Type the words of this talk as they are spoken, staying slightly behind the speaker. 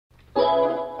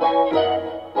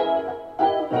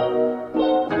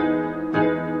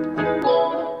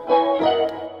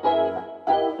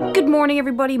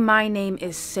everybody, my name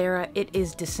is Sarah. It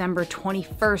is December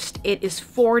 21st. It is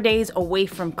 4 days away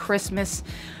from Christmas.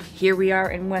 Here we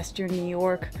are in Western New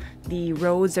York. The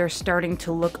roads are starting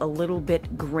to look a little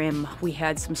bit grim. We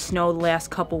had some snow the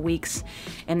last couple weeks,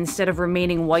 and instead of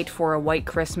remaining white for a white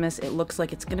Christmas, it looks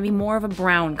like it's going to be more of a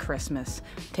brown Christmas.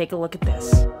 Take a look at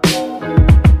this.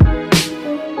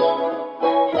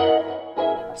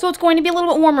 So it's going to be a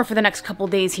little bit warmer for the next couple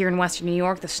days here in Western New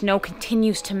York. The snow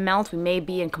continues to melt. We may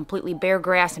be in completely bare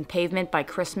grass and pavement by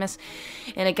Christmas.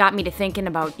 And it got me to thinking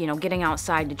about, getting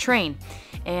outside to train.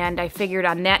 And I figured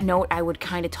on that note, I would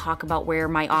kind of talk about where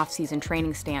my off-season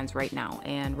training stands right now.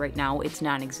 And right now, it's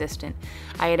non-existent.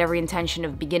 I had every intention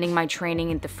of beginning my training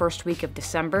in the first week of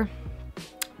December.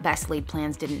 Best laid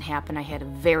plans didn't happen. I had a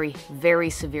very,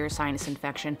 very severe sinus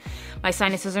infection. My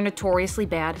sinuses are notoriously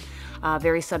bad,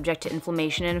 very subject to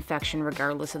inflammation and infection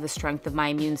regardless of the strength of my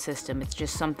immune system. It's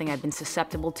just something I've been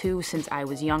susceptible to since I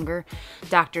was younger.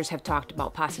 Doctors have talked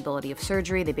about possibility of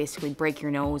surgery. They basically break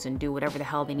your nose and do whatever the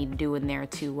hell they need to do in there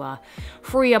to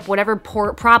free up whatever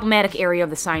problematic area of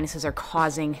the sinuses are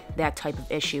causing that type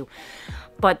of issue.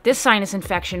 But this sinus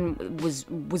infection was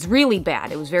really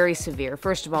bad. It was very severe.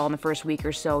 First of all, in the first week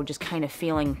or so, just kind of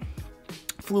feeling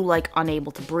flu-like,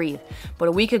 unable to breathe. But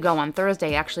a week ago on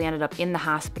Thursday, I actually ended up in the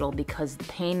hospital because the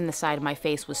pain in the side of my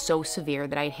face was so severe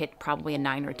that I hit probably a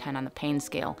 9 or 10 on the pain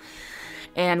scale.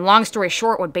 And long story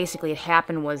short, what basically had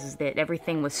happened was that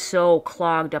everything was so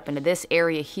clogged up into this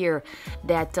area here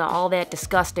that all that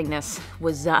disgustingness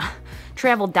was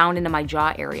traveled down into my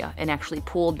jaw area and actually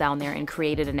pooled down there and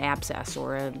created an abscess,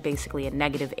 or basically a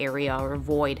negative area or a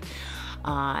void.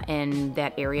 And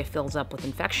that area fills up with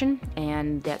infection,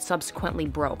 and that subsequently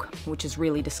broke, which is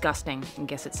really disgusting. I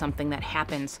guess it's something that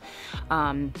happens.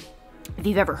 If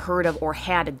you've ever heard of or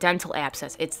had a dental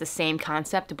abscess, it's the same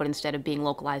concept, but instead of being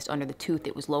localized under the tooth,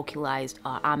 it was localized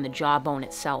on the jawbone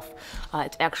itself.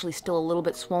 It's actually still a little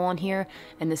bit swollen here,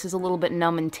 and this is a little bit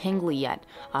numb and tingly yet.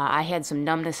 I had some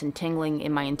numbness and tingling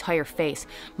in my entire face.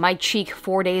 My cheek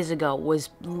 4 days ago was,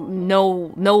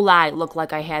 no lie, looked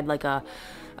like I had like a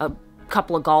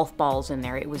couple of golf balls in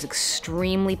there. It was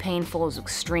extremely painful. It was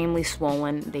extremely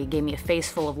swollen. They gave me a face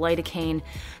full of lidocaine,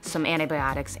 some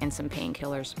antibiotics, and some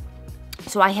painkillers.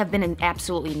 So I have been in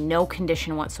absolutely no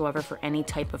condition whatsoever for any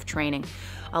type of training.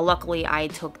 Luckily, I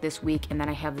took this week and then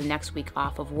I have the next week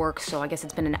off of work, so I guess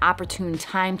it's been an opportune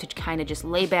time to kind of just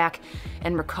lay back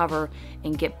and recover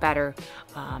and get better.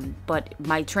 But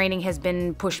my training has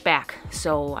been pushed back.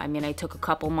 So, I mean, I took a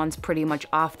couple months pretty much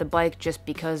off the bike just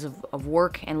because of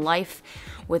work and life,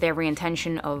 with every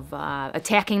intention of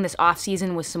attacking this off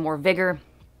season with some more vigor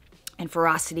and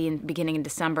ferocity beginning in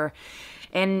December.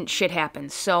 And shit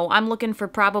happens. So I'm looking for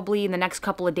probably in the next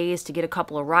couple of days to get a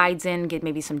couple of rides in, get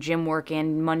maybe some gym work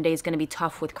in. Monday's going to be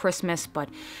tough with Christmas, but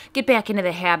get back into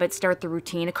the habit, start the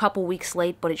routine. A couple weeks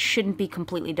late, but it shouldn't be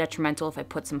completely detrimental if I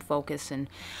put some focus and,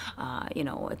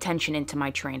 attention into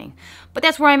my training. But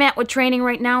that's where I'm at with training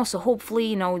right now, so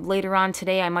hopefully, later on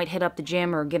today I might hit up the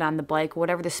gym or get on the bike,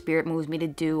 whatever the spirit moves me to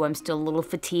do. I'm still a little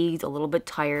fatigued, a little bit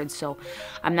tired, so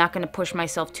I'm not going to push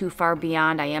myself too far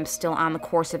beyond. I am still on the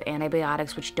course of antibiotics,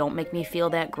 which don't make me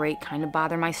feel that great, kind of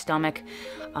bother my stomach.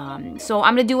 So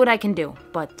I'm going to do what I can do,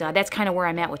 but that's kind of where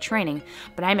I'm at with training.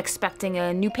 But I'm expecting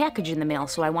a new package in the mail,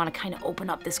 so I want to kind of open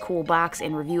up this cool box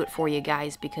and review it for you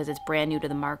guys because it's brand new to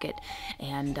the market,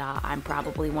 and I'm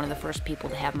probably one of the first people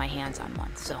to have my hands on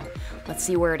one. So let's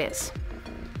see where it is.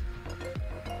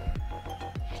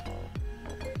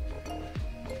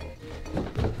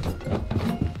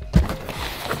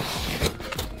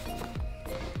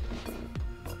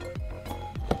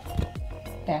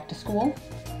 Back to school?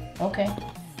 Okay.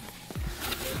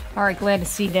 All right, glad to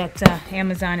see that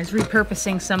Amazon is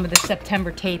repurposing some of the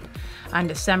September tape on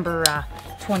December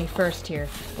 21st here.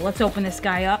 Well, let's open this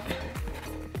guy up,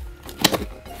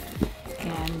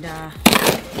 and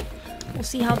we'll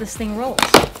see how this thing rolls.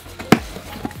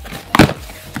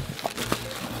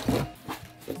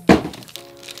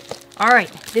 All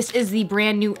right, this is the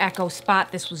brand new Echo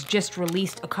Spot. This was just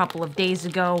released a couple of days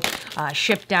ago,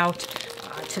 shipped out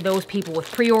to those people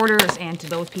with pre-orders and to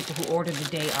those people who ordered the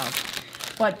day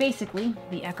of. But basically,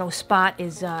 the Echo Spot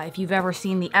is, if you've ever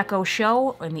seen the Echo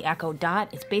Show and the Echo Dot,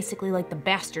 it's basically like the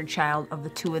bastard child of the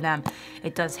two of them.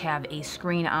 It does have a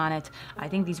screen on it. I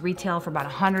think these retail for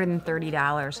about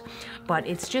 $130, but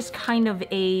it's just kind of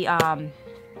a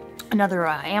another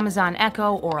Amazon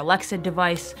Echo or Alexa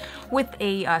device with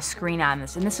a screen on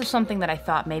this. And this is something that I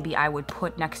thought maybe I would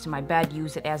put next to my bed,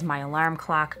 use it as my alarm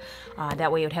clock.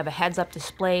 That way it would have a heads-up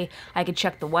display. I could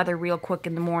check the weather real quick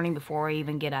in the morning before I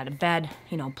even get out of bed,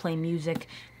 you know, play music,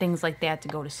 things like that to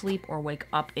go to sleep or wake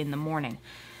up in the morning.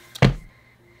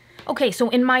 Okay, so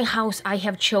in my house, I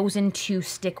have chosen to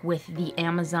stick with the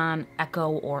Amazon Echo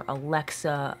or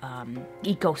Alexa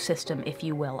ecosystem, if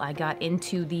you will. I got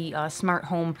into the smart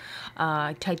home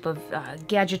type of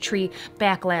gadgetry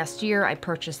back last year. I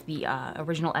purchased the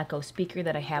original Echo speaker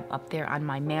that I have up there on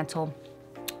my mantle.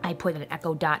 I put an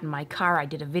Echo Dot in my car. I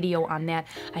did a video on that.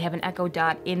 I have an Echo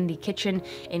Dot in the kitchen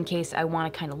in case I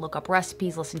want to kind of look up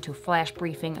recipes, listen to a flash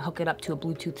briefing, hook it up to a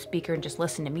Bluetooth speaker, and just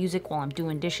listen to music while I'm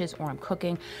doing dishes or I'm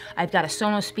cooking. I've got a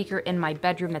Sonos speaker in my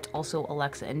bedroom that's also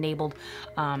Alexa enabled.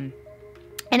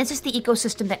 And it's just the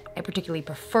ecosystem that I particularly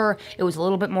prefer. It was a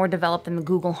little bit more developed than the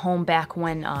Google Home back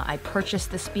when I purchased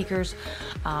the speakers.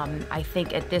 I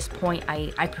think at this point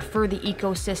I prefer the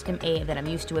ecosystem, that I'm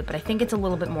used to it, but I think it's a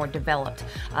little bit more developed.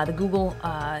 The Google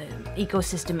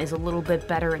ecosystem is a little bit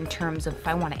better in terms of if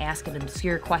I want to ask an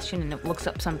obscure question and it looks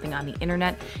up something on the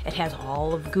internet, it has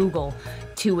all of Google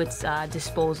to its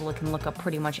disposal. It can look up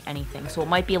pretty much anything. So it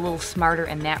might be a little smarter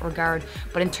in that regard,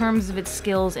 but in terms of its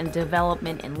skills and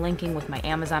development and linking with my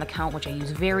Amazon account, which I use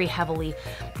very heavily,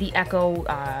 the Echo,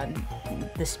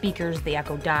 the speakers, the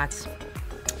Echo Dots,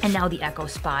 and now the Echo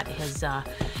Spot has,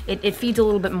 it feeds a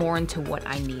little bit more into what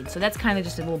I need. So that's kind of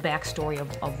just a little backstory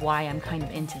of why I'm kind of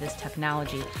into this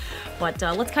technology. But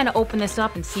let's kind of open this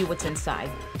up and see what's inside.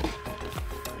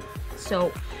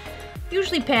 So,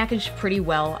 usually packaged pretty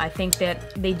well. I think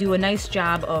that they do a nice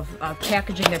job of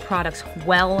packaging their products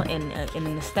well in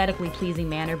an aesthetically pleasing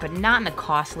manner, but not in a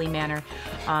costly manner.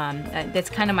 That's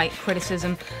kind of my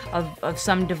criticism of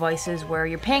some devices where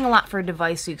you're paying a lot for a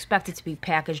device, so you expect it to be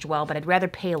packaged well, but I'd rather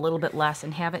pay a little bit less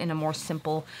and have it in a more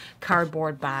simple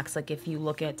cardboard box. Like if you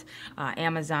look at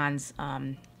Amazon's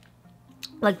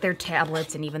like their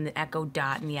tablets and even the Echo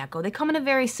Dot and the Echo, they come in a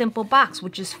very simple box,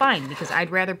 which is fine because I'd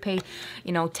rather pay,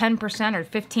 10% or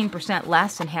 15%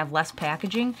 less and have less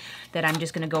packaging that I'm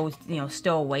just going to go,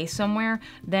 stow away somewhere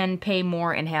than pay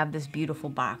more and have this beautiful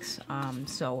box.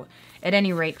 So at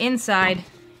any rate, inside,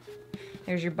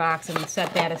 there's your box. I'm going to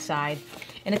set that aside.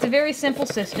 And it's a very simple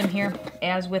system here.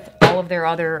 As with all of their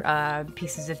other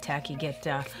pieces of tech, you get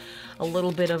a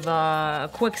little bit of a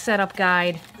quick setup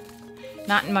guide.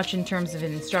 Not much in terms of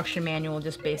an instruction manual,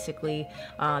 just basically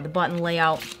the button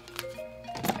layout.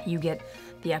 You get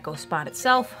the Echo Spot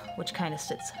itself, which kind of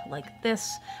sits like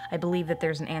this. I believe that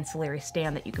there's an ancillary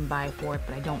stand that you can buy for it,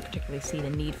 but I don't particularly see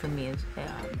the need for me as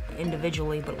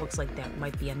individually, but it looks like that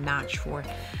might be a notch for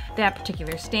that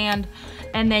particular stand.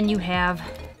 And then you have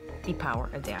the power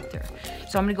adapter.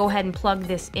 So I'm going to go ahead and plug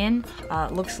this in.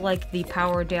 Looks like the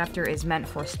power adapter is meant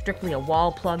for strictly a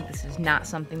wall plug. This is not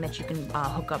something that you can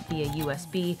hook up via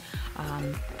USB.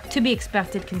 To be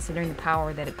expected, considering the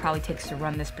power that it probably takes to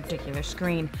run this particular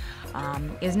screen,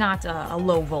 is not a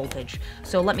low voltage.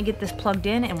 So let me get this plugged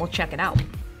in and we'll check it out.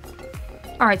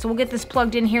 Alright, so we'll get this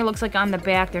plugged in here. Looks like on the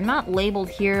back, they're not labeled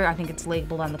here. I think it's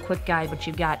labeled on the quick guide, but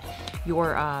you've got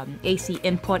your AC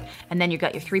input, and then you've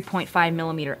got your 3.5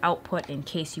 millimeter output in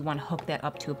case you want to hook that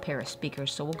up to a pair of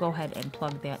speakers. So we'll go ahead and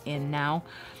plug that in now,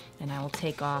 and I will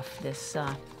take off this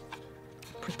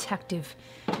protective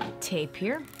tape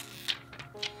here.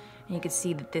 And you can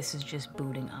see that this is just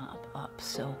booting up.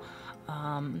 So,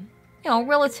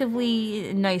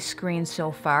 relatively nice screen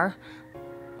so far.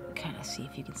 Kind of see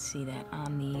if you can see that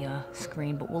on the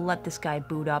screen, but we'll let this guy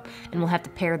boot up, and we'll have to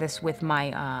pair this with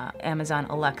my Amazon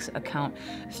Alexa account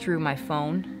through my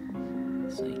phone,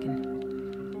 so you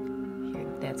can hear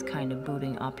that's kind of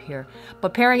booting up here.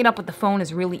 But pairing it up with the phone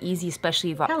is really easy,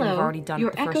 especially if you've already done it the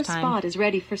first time. Your Echo Spot is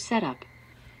ready for setup.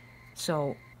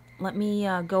 So let me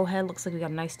go ahead. Looks like we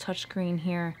got a nice touch screen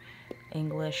here,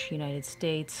 English, United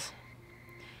States.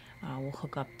 We'll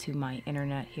hook up to my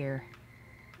internet here.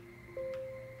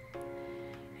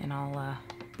 And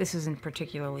this isn't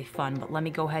particularly fun, but let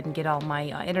me go ahead and get all my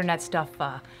internet stuff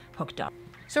hooked up.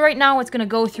 So right now it's going to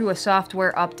go through a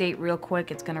software update real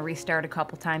quick. It's going to restart a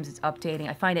couple times. It's updating.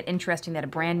 I find it interesting that a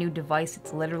brand new device,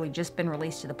 it's literally just been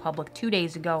released to the public 2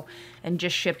 days ago and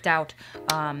just shipped out,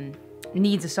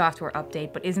 needs a software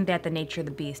update. But isn't that the nature of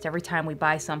the beast? Every time we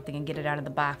buy something and get it out of the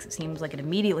box, it seems like it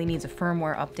immediately needs a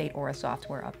firmware update or a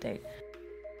software update.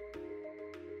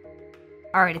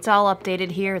 Alright, it's all updated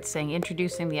here. It's saying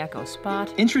introducing the Echo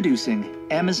Spot. Introducing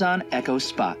Amazon Echo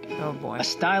Spot. Oh boy. A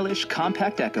stylish,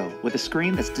 compact Echo with a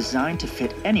screen that's designed to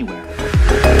fit anywhere.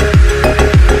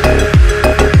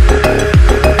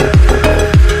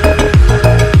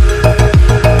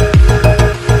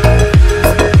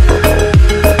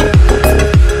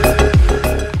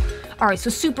 Alright, so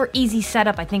super easy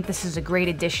setup. I think this is a great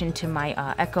addition to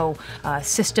my Echo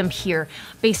system here.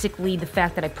 Basically, the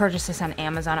fact that I purchased this on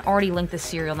Amazon, I already linked the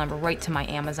serial number right to my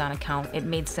Amazon account. It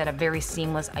made setup very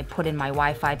seamless. I put in my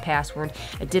Wi-Fi password.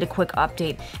 I did a quick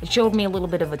update. It showed me a little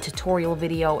bit of a tutorial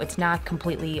video. It's not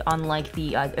completely unlike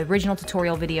the original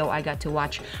tutorial video I got to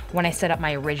watch when I set up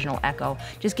my original Echo.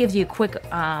 Just gives you a quick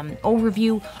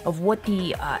overview of what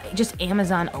the just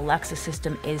Amazon Alexa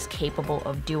system is capable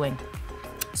of doing.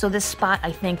 So this spot,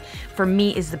 I think, for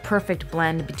me is the perfect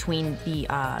blend between the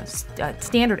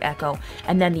standard Echo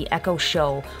and then the Echo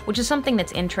Show, which is something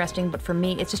that's interesting, but for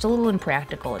me, it's just a little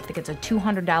impractical. I think it's a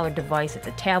 $200 device. It's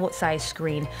a tablet-sized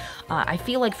screen. I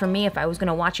feel like for me, if I was going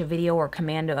to watch a video or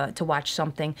command to watch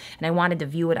something and I wanted to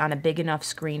view it on a big enough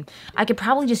screen, I could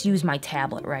probably just use my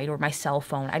tablet, right, or my cell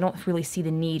phone. I don't really see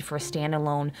the need for a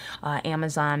standalone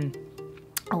Amazon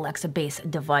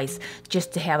Alexa-based device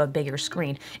just to have a bigger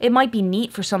screen. It might be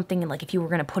neat for something like if you were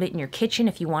going to put it in your kitchen,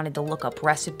 if you wanted to look up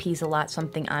recipes a lot,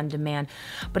 something on demand.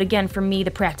 But again, for me,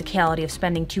 the practicality of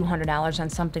spending $200 on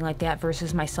something like that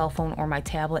versus my cell phone or my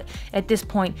tablet, at this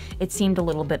point, it seemed a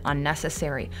little bit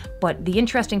unnecessary. But the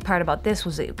interesting part about this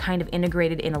was it kind of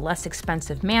integrated in a less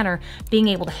expensive manner, being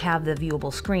able to have the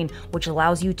viewable screen, which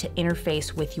allows you to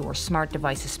interface with your smart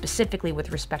devices, specifically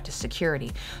with respect to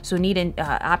security. So a neat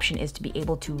option is to be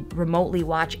able to remotely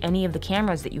watch any of the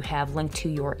cameras that you have linked to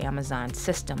your Amazon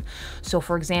system. So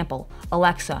for example,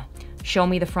 Alexa, show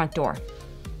me the front door.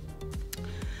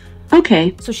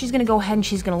 Okay. So she's going to go ahead and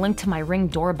she's going to link to my Ring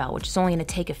doorbell, which is only going to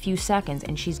take a few seconds,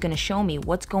 and she's going to show me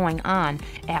what's going on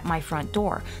at my front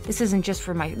door. This isn't just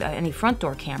for my any front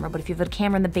door camera, but if you have a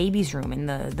camera in the baby's room, in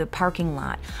the parking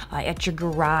lot, at your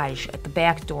garage, at the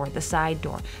back door, at the side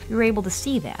door, you're able to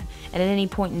see that. And at any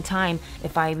point in time,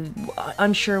 if I'm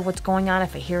unsure what's going on,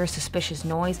 if I hear a suspicious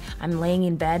noise, I'm laying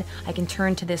in bed, I can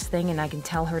turn to this thing and I can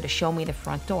tell her to show me the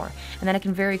front door. And then I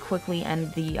can very quickly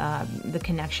end the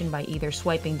connection by either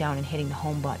swiping down and hitting the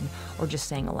home button or just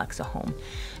saying Alexa home.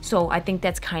 So I think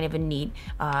that's kind of a neat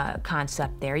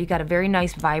concept there. You got a very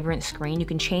nice vibrant screen. You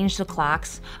can change the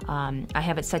clocks. I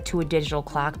have it set to a digital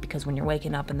clock because when you're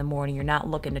waking up in the morning, you're not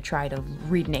looking to try to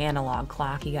read an analog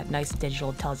clock. You got nice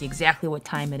digital. It tells you exactly what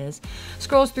time it is.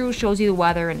 Scrolls through, shows you the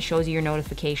weather, and it shows you your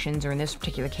notifications, or in this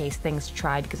particular case, things to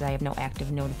try because I have no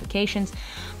active notifications.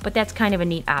 But that's kind of a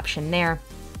neat option there.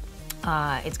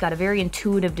 It's got a very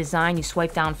intuitive design. You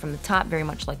swipe down from the top, very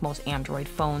much like most Android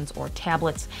phones or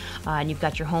tablets, and you've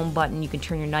got your home button. You can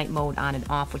turn your night mode on and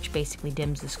off, which basically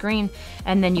dims the screen,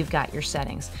 and then you've got your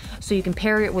settings. So you can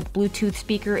pair it with Bluetooth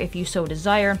speaker if you so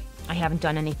desire. I haven't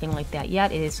done anything like that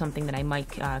yet. It is something that I might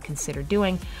consider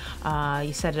doing.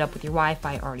 You set it up with your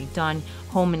Wi-Fi, already done.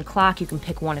 Home and clock, you can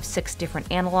pick one of 6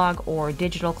 different analog or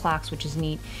digital clocks, which is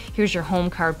neat. Here's your home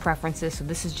card preferences. So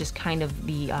this is just kind of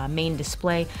the main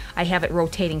display. I have it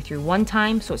rotating through one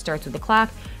time, so it starts with the clock,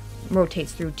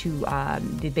 rotates through to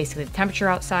basically the temperature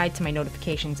outside, to my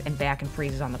notifications, and back and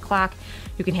freezes on the clock.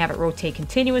 You can have it rotate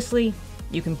continuously.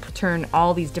 You can turn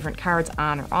all these different cards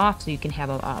on or off, so you can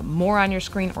have more on your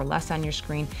screen or less on your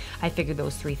screen. I figured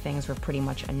those 3 things were pretty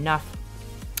much enough.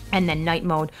 And then night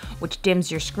mode, which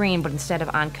dims your screen, but instead of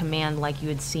on command like you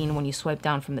had seen when you swipe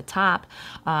down from the top,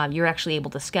 you're actually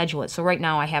able to schedule it. So right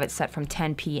now I have it set from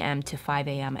 10 p.m. to 5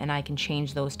 a.m. and I can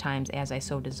change those times as I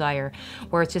so desire,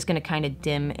 where it's just going to kind of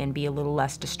dim and be a little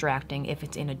less distracting if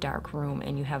it's in a dark room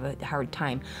and you have a hard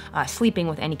time sleeping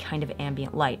with any kind of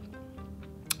ambient light.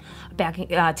 Back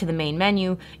to the main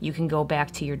menu, you can go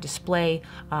back to your display.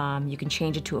 You can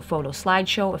change it to a photo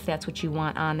slideshow if that's what you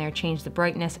want on there. Change the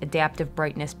brightness. Adaptive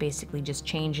brightness basically just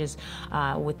changes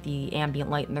with the ambient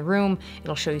light in the room.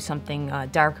 It'll show you something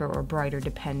darker or brighter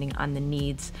depending on the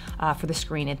needs for the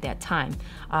screen at that time.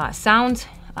 Sound.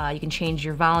 You can change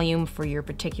your volume for your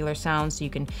particular sound, so you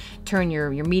can turn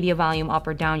your media volume up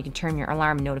or down. You can turn your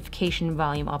alarm notification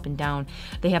volume up and down.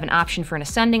 They have an option for an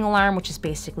ascending alarm, which is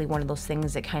basically one of those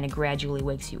things that kind of gradually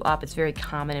wakes you up. It's very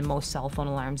common in most cell phone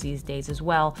alarms these days as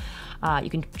well. You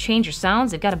can change your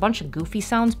sounds. They've got a bunch of goofy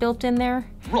sounds built in there.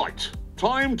 Right,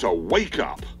 time to wake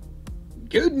up.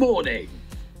 Good morning.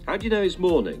 How do you know it's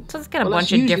morning? So it's got a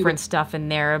bunch of different stuff in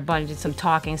there, some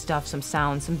talking stuff, some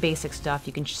sounds, some basic stuff.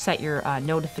 You can set your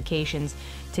notifications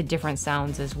to different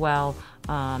sounds as well.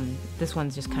 This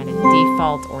one's just kind of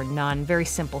default or none. Very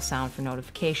simple sound for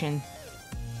notification.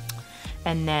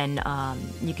 and then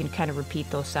you can kind of repeat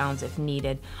those sounds if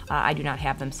needed. I do not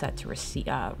have them set to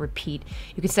repeat.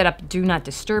 You can set up do not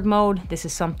disturb mode. This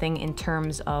is something in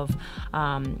terms of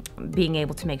being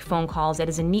able to make phone calls. That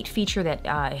is a neat feature that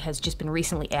has just been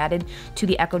recently added to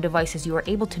the Echo devices. You are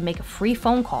able to make a free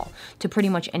phone call to pretty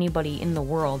much anybody in the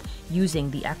world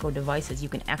using the Echo devices. You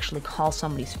can actually call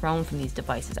somebody's phone from these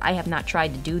devices. I have not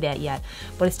tried to do that yet,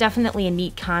 but it's definitely a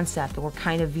neat concept. We're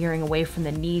kind of veering away from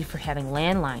the need for having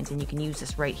landlines, and you can use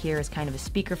this right here as kind of a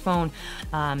speakerphone.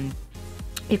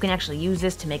 You can actually use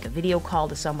this to make a video call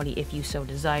to somebody if you so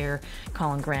desire,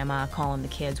 calling grandma, calling the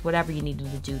kids, whatever you needed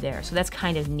to do there. So that's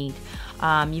kind of neat.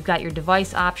 You've got your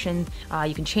device option.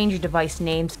 You can change your device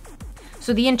names.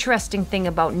 So the interesting thing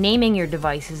about naming your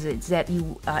devices is that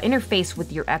you interface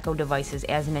with your Echo devices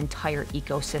as an entire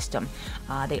ecosystem.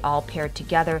 They all pair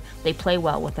together. They play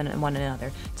well with one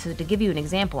another. So to give you an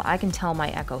example, I can tell my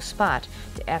Echo Spot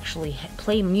to actually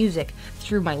play music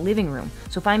through my living room.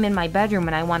 So if I'm in my bedroom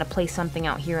and I want to play something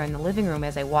out here in the living room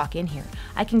as I walk in here,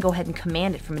 I can go ahead and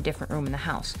command it from a different room in the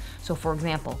house. So for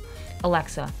example,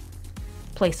 Alexa,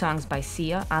 play songs by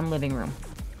Sia on living room.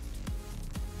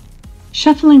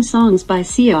 Shuffling songs by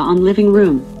Sia on living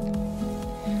room.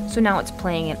 So now it's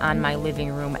playing it on my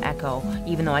living room Echo,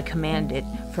 even though I commanded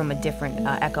it from a different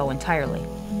Echo entirely.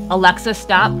 Alexa,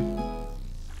 stop.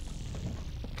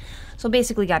 So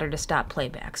basically got her to stop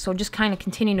playback. So just kind of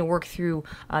continuing to work through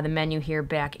the menu here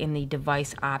back in the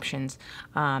device options.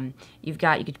 You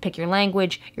could pick your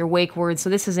language, your wake words. So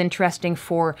this is interesting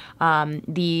for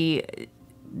the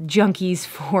junkies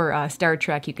for Star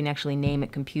Trek. You can actually name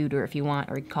it computer if you want,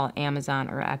 or you can call it Amazon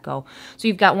or Echo. So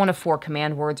you've got one of 4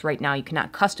 command words right now. You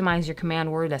cannot customize your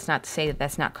command word. That's not to say that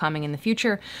that's not coming in the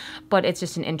future, but it's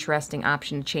just an interesting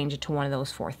option to change it to one of those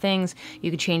 4 things.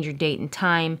 You can change your date and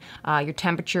time, your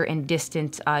temperature and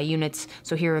distance units.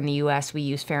 So here in the US we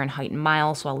use Fahrenheit and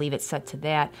miles, so I'll leave it set to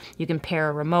that. You can pair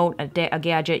a remote, a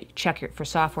gadget, check for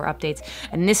software updates,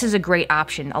 and this is a great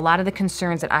option. A lot of the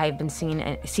concerns that I have been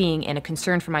seeing and a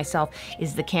concern for myself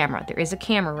is the camera. There is a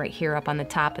camera right here up on the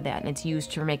top of that, and it's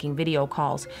used for making video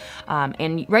calls.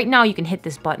 And right now you can hit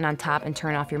this button on top and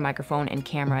turn off your microphone and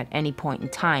camera at any point in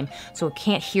time. So it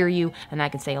can't hear you, and I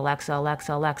can say, Alexa,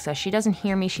 Alexa, Alexa. She doesn't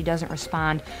hear me, she doesn't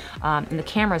respond, and the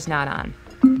camera's not on.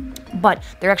 But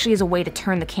there actually is a way to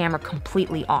turn the camera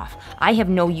completely off. I have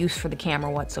no use for the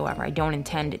camera whatsoever. I don't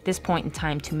intend at this point in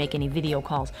time to make any video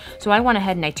calls. So I went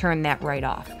ahead and I turned that right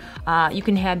off. You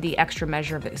can have the extra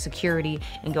measure of security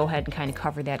and go ahead and kind of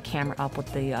cover that camera up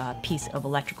with the piece of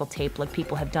electrical tape like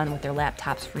people have done with their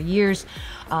laptops for years.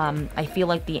 I feel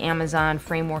like the Amazon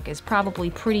framework is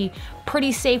probably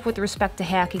pretty safe with respect to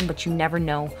hacking, but you never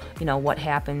know, what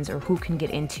happens or who can get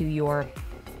into your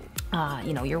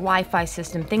your Wi-Fi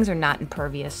system. Things are not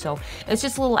impervious, so it's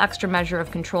just a little extra measure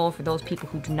of control for those people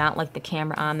who do not like the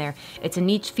camera on there. It's a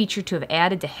neat feature to have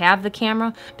added to have the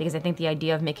camera, because I think the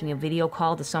idea of making a video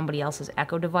call to somebody else's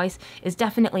Echo device is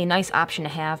definitely a nice option to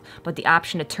have, but the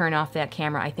option to turn off that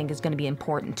camera I think is going to be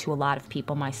important to a lot of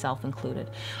people, myself included.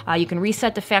 You can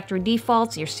reset the factory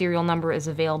defaults. Your serial number is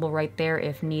available right there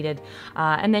if needed,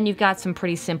 and then you've got some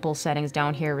pretty simple settings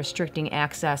down here restricting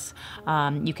access.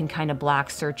 You can kind of block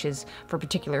searches for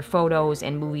particular photos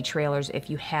and movie trailers if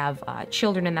you have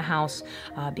children in the house,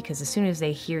 because as soon as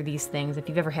they hear these things, if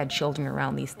you've ever had children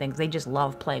around these things, they just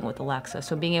love playing with Alexa.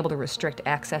 So being able to restrict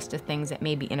access to things that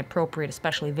may be inappropriate,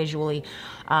 especially visually,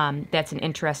 that's an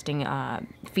interesting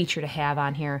feature to have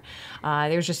on here.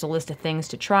 There's just a list of things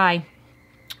to try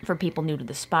for people new to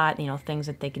the spot, things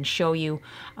that they can show you.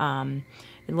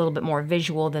 A little bit more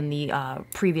visual than the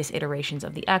previous iterations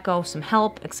of the Echo. Some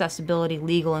help, accessibility,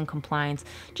 legal and compliance,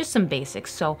 just some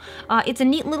basics. So it's a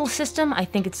neat little system. I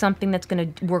think it's something that's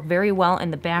going to work very well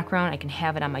in the background. I can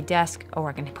have it on my desk, or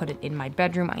I can put it in my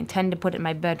bedroom. I intend to put it in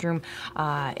my bedroom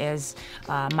as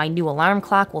my new alarm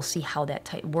clock. We'll see how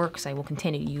that works. I will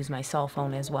continue to use my cell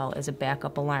phone as well as a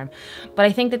backup alarm. But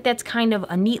I think that that's kind of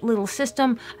a neat little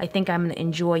system. I think I'm going to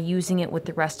enjoy using it with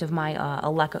the rest of my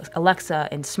Alexa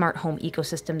and smart home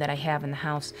ecosystem that I have in the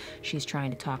house. She's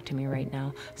trying to talk to me right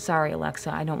now. Sorry,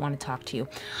 Alexa, I don't want to talk to you.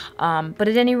 But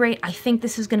at any rate, I think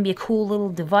this is going to be a cool little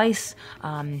device.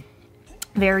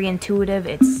 Very intuitive.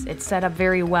 It's set up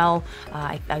very well.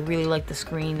 I really like the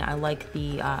screen. I like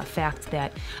the fact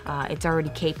that it's already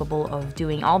capable of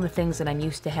doing all the things that I'm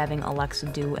used to having Alexa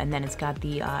do, and then it's got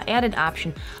the added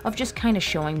option of just kind of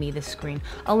showing me the screen.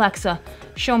 Alexa,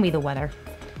 show me the weather.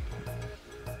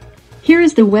 Here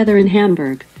is the weather in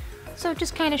Hamburg. So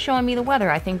just kind of showing me the weather.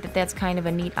 I think that that's kind of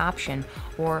a neat option.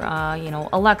 Or,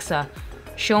 Alexa,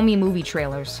 show me movie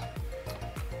trailers.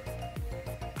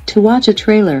 To watch a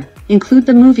trailer, Include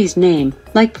the movie's name,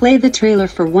 like play the trailer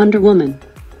for Wonder Woman.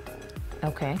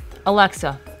 Okay.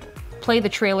 Alexa, play the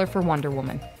trailer for Wonder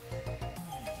Woman.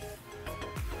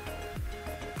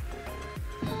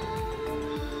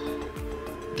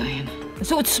 Diana.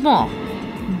 So it's small,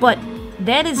 but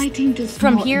that is,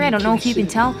 from here, I don't know if you can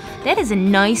tell, that is a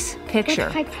nice picture.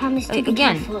 What if I promise to be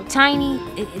Again, careful? tiny,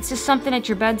 it's just something at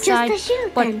your bedside, Just a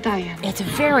shoot but then, Diana. it's a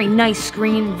very nice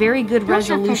screen, very good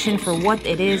Those are resolution for pictures. what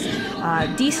it is,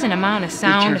 decent amount of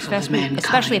sound, careful, the man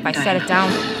especially if I coming, set it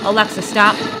down. Alexa,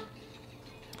 stop.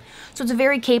 So it's a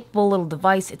very capable little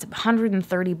device. It's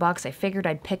 $130. I figured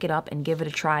I'd pick it up and give it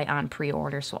a try on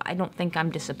pre-order, so I don't think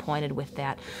I'm disappointed with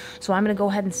that. So I'm going to go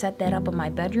ahead and set that up in my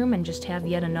bedroom and just have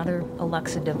yet another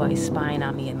Alexa device spying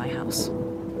on me in my house.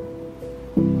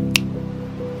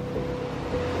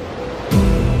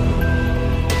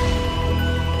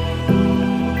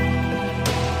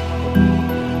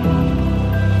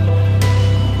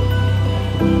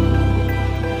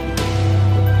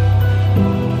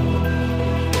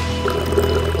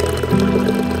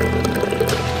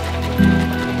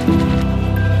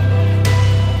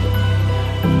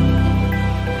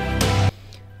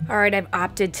 Alright, I've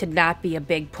opted to not be a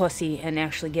big pussy and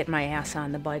actually get my ass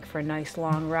on the bike for a nice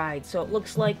long ride. So it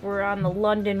looks like we're on the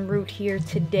London route here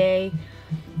today.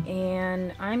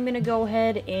 And I'm going to go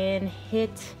ahead and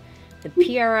hit the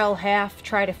PRL half,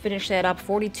 try to finish that up,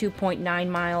 42.9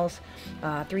 miles,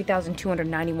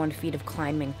 3,291 feet of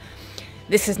climbing.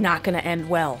 This is not going to end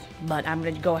well, but I'm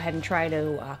going to go ahead and try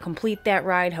to complete that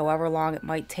ride, however long it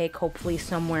might take, hopefully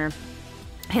somewhere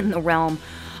in the realm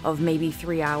of maybe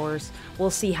 3 hours. We'll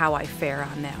see how I fare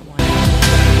on that one.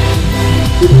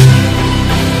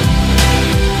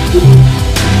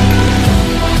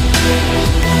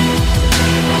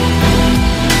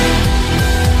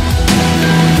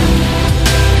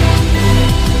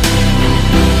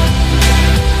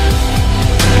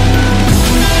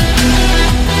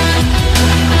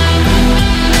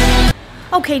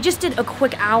 Okay, just did a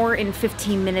quick hour and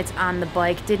 15 minutes on the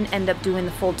bike. Didn't end up doing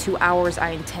the full 2 hours I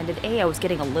intended. I was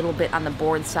getting a little bit on the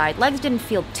bored side. Legs didn't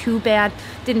feel too bad,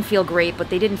 didn't feel great, but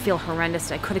they didn't feel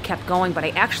horrendous. I could have kept going, but I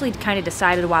actually kind of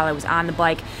decided while I was on the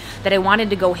bike that I wanted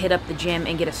to go hit up the gym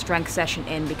and get a strength session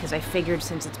in, because I figured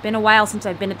since it's been a while since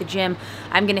I've been at the gym,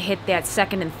 I'm going to hit that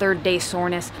second and third day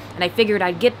soreness, and I figured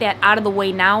I'd get that out of the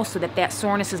way now so that that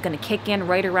soreness is going to kick in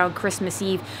right around Christmas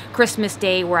Eve, Christmas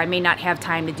Day, where I may not have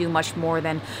time to do much more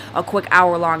than a quick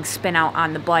hour-long spin out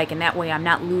on the bike, and that way I'm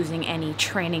not losing any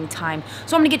training time.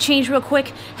 So I'm going to get changed real quick,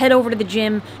 head over to the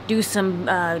gym, do some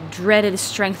dreaded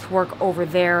strength work over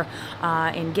there,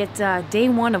 and get day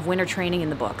one of winter training in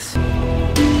the books.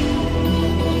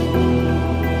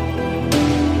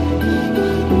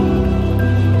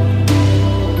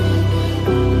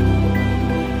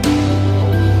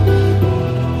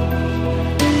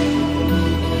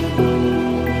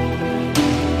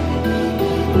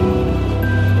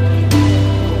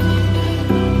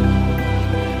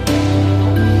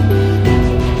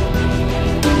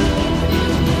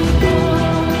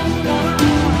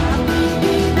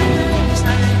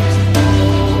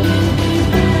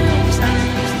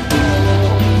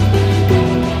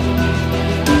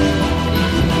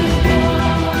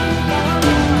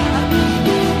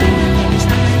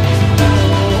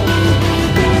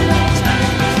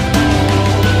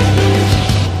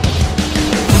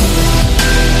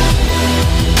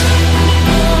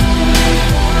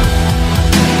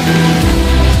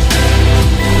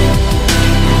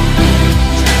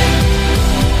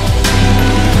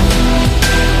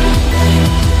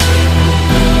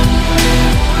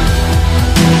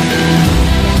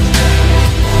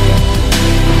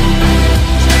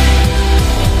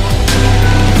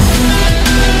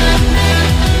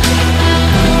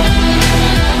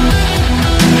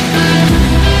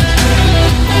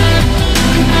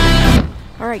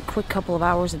 Alright, quick couple of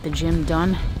hours at the gym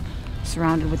done,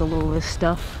 surrounded with a little of this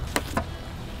stuff.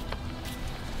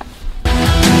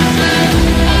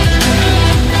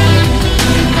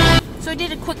 So I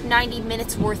did a quick 90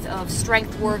 minutes worth of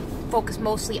strength work, focused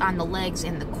mostly on the legs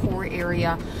and the core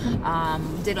area.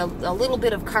 Did a little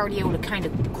bit of cardio to kind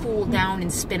of cool down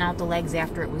and spin out the legs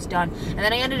after it was done. And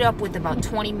then I ended up with about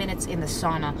 20 minutes in the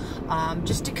sauna,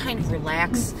 just to kind of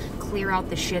relax, clear out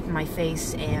the shit in my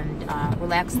face, and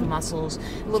relax the muscles.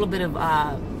 A little bit of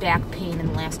back pain in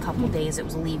the last couple of days. It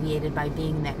was alleviated by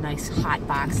being in that nice hot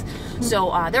box.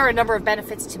 So there are a number of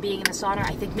benefits to being in the sauna.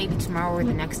 I think maybe tomorrow or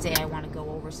the next day I want to go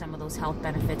over some of those health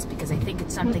benefits, because I think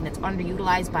it's something that's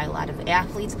underutilized by a lot of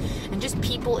athletes and just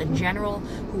people in general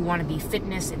who want to be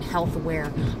fitness and health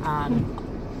aware.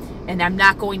 And I'm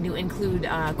not going to include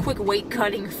quick weight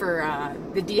cutting for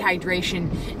the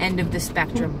dehydration end of the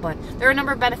spectrum. But there are a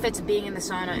number of benefits of being in the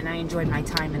sauna, and I enjoyed my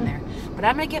time in there. But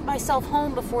I'm going to get myself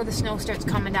home before the snow starts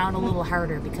coming down a little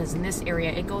harder, because in this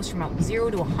area it goes from about 0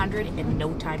 to 100 in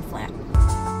no time flat.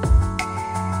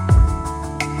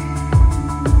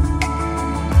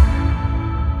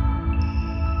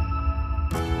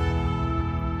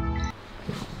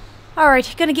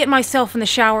 Alright, gonna get myself in the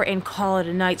shower and call it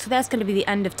a night. So that's gonna be the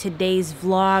end of today's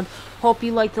vlog. Hope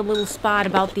you liked the little spot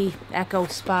about the Echo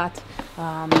Spot.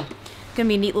 Gonna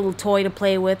be a neat little toy to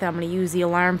play with. I'm gonna use the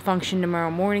alarm function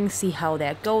tomorrow morning, see how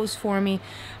that goes for me.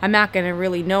 I'm not gonna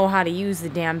really know how to use the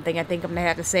damn thing. I think I'm gonna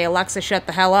have to say, Alexa, shut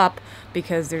the hell up,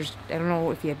 because I don't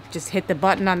know if you just hit the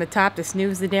button on the top to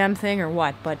snooze the damn thing or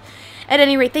what. But at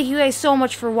any rate, thank you guys so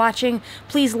much for watching.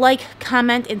 Please like,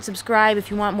 comment, and subscribe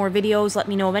if you want more videos. Let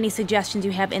me know of any suggestions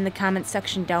you have in the comment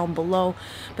section down below.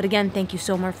 But again, thank you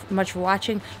so much for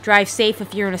watching. Drive safe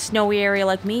if you're in a snowy area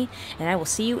like me, and I will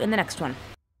see you in the next one.